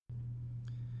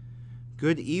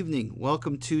Good evening.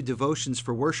 Welcome to Devotions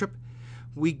for Worship.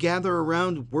 We gather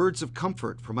around words of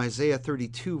comfort from Isaiah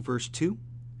 32, verse 2.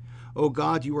 O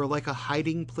God, you are like a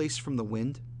hiding place from the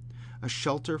wind, a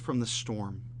shelter from the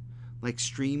storm, like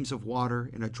streams of water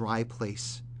in a dry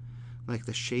place, like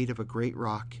the shade of a great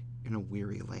rock in a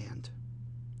weary land.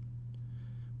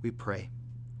 We pray.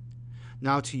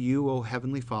 Now to you, O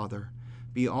Heavenly Father,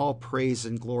 be all praise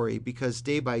and glory, because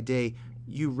day by day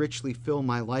you richly fill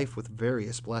my life with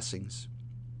various blessings.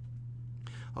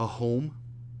 A home,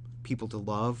 people to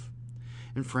love,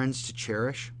 and friends to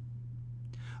cherish.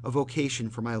 A vocation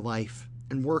for my life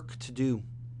and work to do.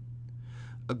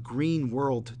 A green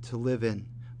world to live in,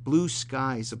 blue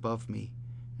skies above me,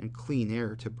 and clean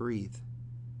air to breathe.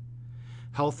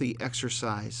 Healthy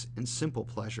exercise and simple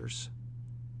pleasures.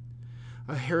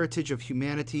 A heritage of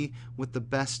humanity with the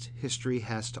best history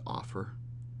has to offer.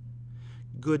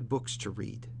 Good books to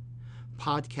read,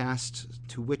 podcasts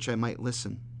to which I might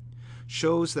listen,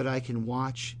 shows that I can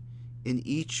watch, in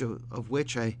each of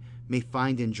which I may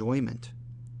find enjoyment,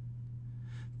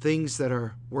 things that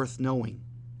are worth knowing,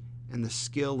 and the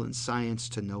skill and science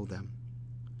to know them.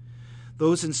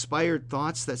 Those inspired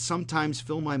thoughts that sometimes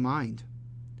fill my mind,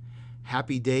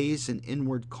 happy days and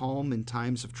inward calm in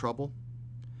times of trouble,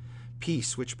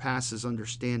 peace which passes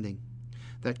understanding,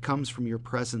 that comes from your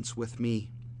presence with me,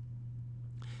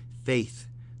 faith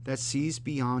that sees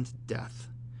beyond death,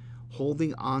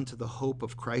 holding on to the hope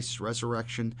of Christ's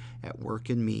resurrection at work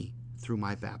in me through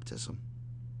my baptism.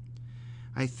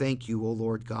 I thank you, O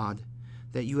Lord God,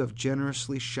 that you have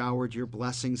generously showered your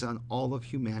blessings on all of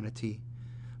humanity,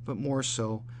 but more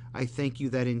so, I thank you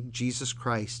that in Jesus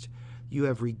Christ you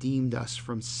have redeemed us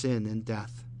from sin and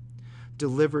death,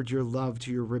 delivered your love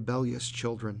to your rebellious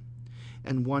children,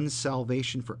 and won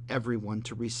salvation for everyone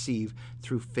to receive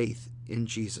through faith in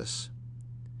Jesus.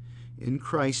 In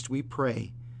Christ we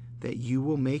pray that you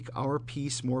will make our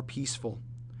peace more peaceful,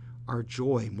 our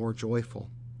joy more joyful,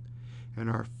 and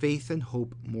our faith and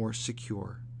hope more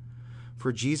secure.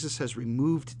 For Jesus has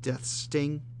removed death's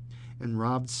sting and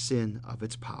robbed sin of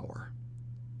its power.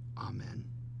 Amen.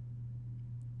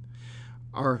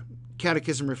 Our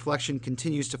catechism reflection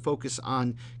continues to focus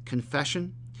on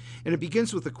confession, and it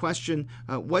begins with the question,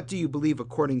 what do you believe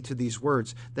according to these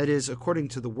words? That is, according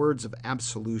to the words of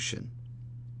absolution.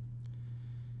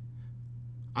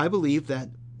 I believe that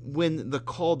when the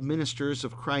called ministers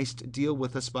of Christ deal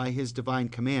with us by his divine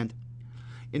command,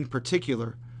 in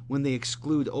particular, when they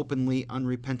exclude openly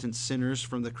unrepentant sinners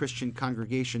from the Christian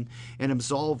congregation and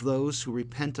absolve those who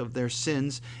repent of their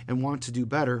sins and want to do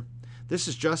better, this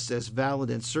is just as valid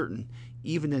and certain,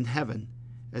 even in heaven,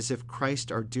 as if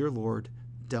Christ our dear Lord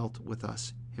dealt with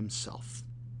us himself.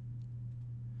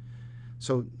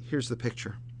 So here's the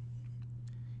picture.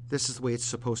 This is the way it's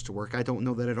supposed to work. I don't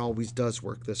know that it always does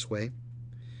work this way.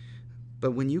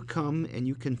 But when you come and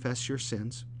you confess your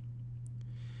sins,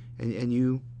 and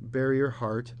you bare your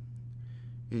heart,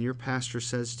 and your pastor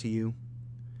says to you,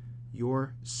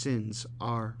 your sins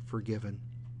are forgiven,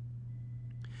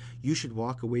 you should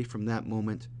walk away from that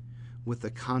moment with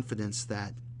the confidence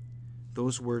that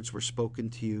those words were spoken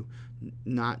to you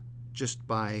not just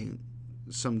by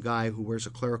some guy who wears a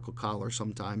clerical collar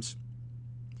sometimes,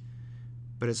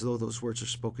 but as though those words are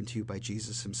spoken to you by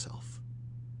Jesus himself.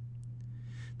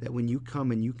 That when you come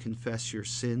and you confess your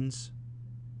sins,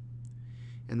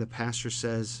 and the pastor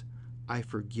says, I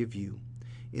forgive you,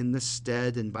 in the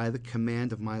stead and by the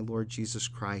command of my Lord Jesus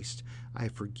Christ, I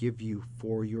forgive you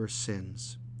for your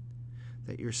sins,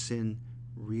 that your sin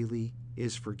really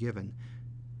is forgiven,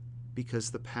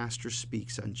 because the pastor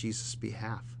speaks on Jesus'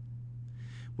 behalf,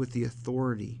 with the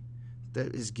authority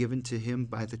that is given to him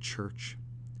by the church,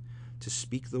 to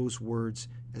speak those words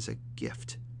as a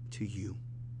gift to you,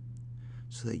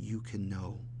 so that you can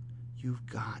know you've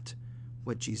got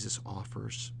what Jesus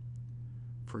offers,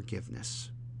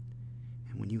 forgiveness.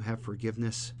 And when you have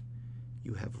forgiveness,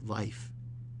 you have life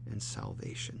and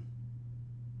salvation.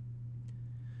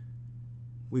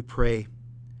 We pray,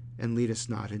 and lead us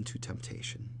not into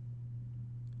temptation.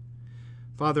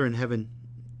 Father in heaven,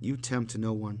 you tempt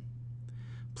no one.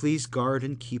 Please guard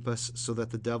and keep us so that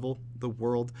the devil, the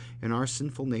world, and our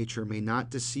sinful nature may not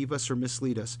deceive us or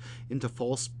mislead us into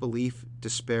false belief,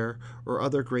 despair, or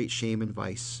other great shame and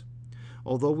vice.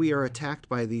 Although we are attacked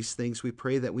by these things, we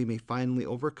pray that we may finally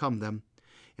overcome them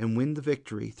and win the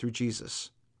victory through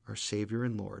Jesus, our Savior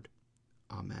and Lord.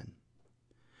 Amen.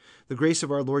 The grace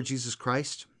of our Lord Jesus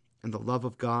Christ, and the love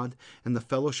of God, and the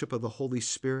fellowship of the Holy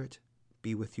Spirit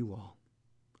be with you all.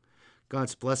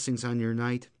 God's blessings on your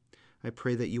night. I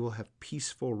pray that you will have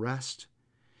peaceful rest.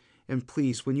 And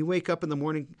please, when you wake up in the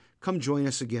morning, come join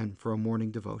us again for a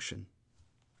morning devotion.